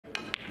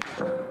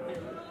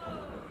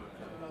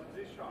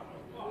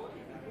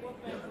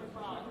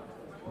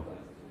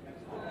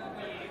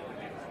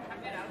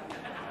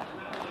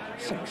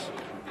Yeah,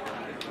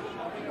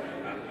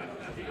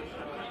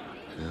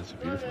 that's a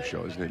beautiful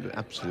shot, isn't it?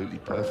 Absolutely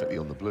perfectly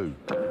on the blue.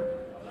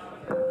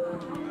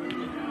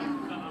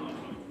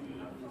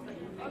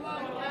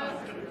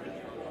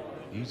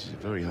 He uses a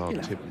very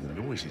hard tip and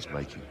the noise he's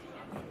making.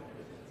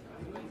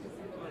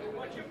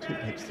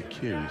 Tip hits the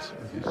cues,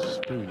 like his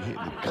spoon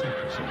hitting the cup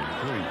or something.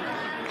 Very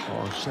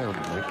harsh sound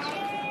it makes.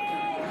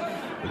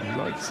 But he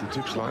likes the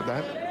tips like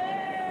that.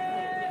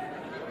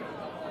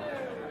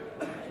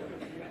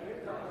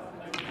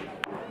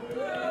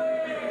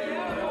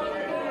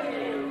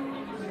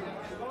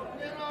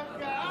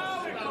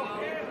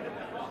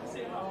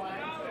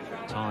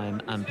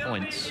 Time and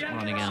points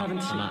running out for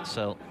Matt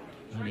Selt.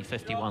 Only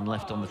 51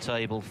 left on the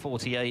table.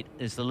 48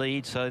 is the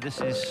lead, so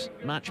this is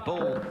match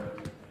ball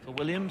for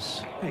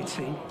Williams.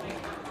 18.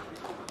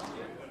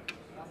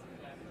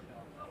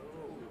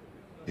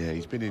 Yeah,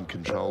 he's been in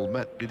control.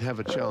 Matt did have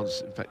a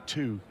chance, in fact,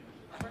 two.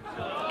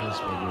 That's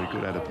been very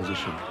good out of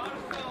position.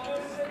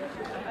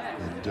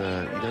 And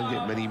you don't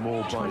get many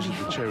more bites of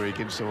the cherry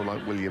against someone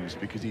like Williams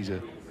because he's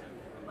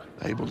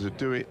able to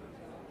do it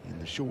in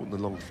the short and the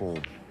long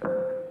form.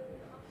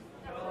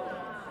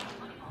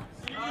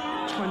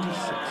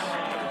 26.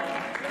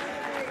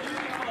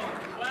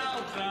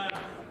 Well done.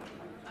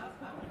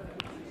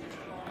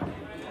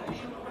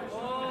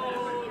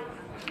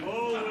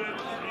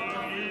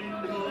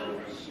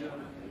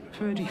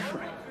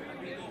 33.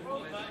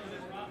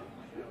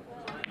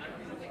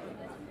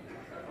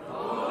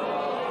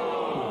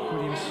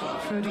 Williams,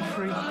 33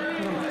 for the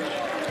match.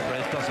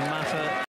 Red doesn't matter.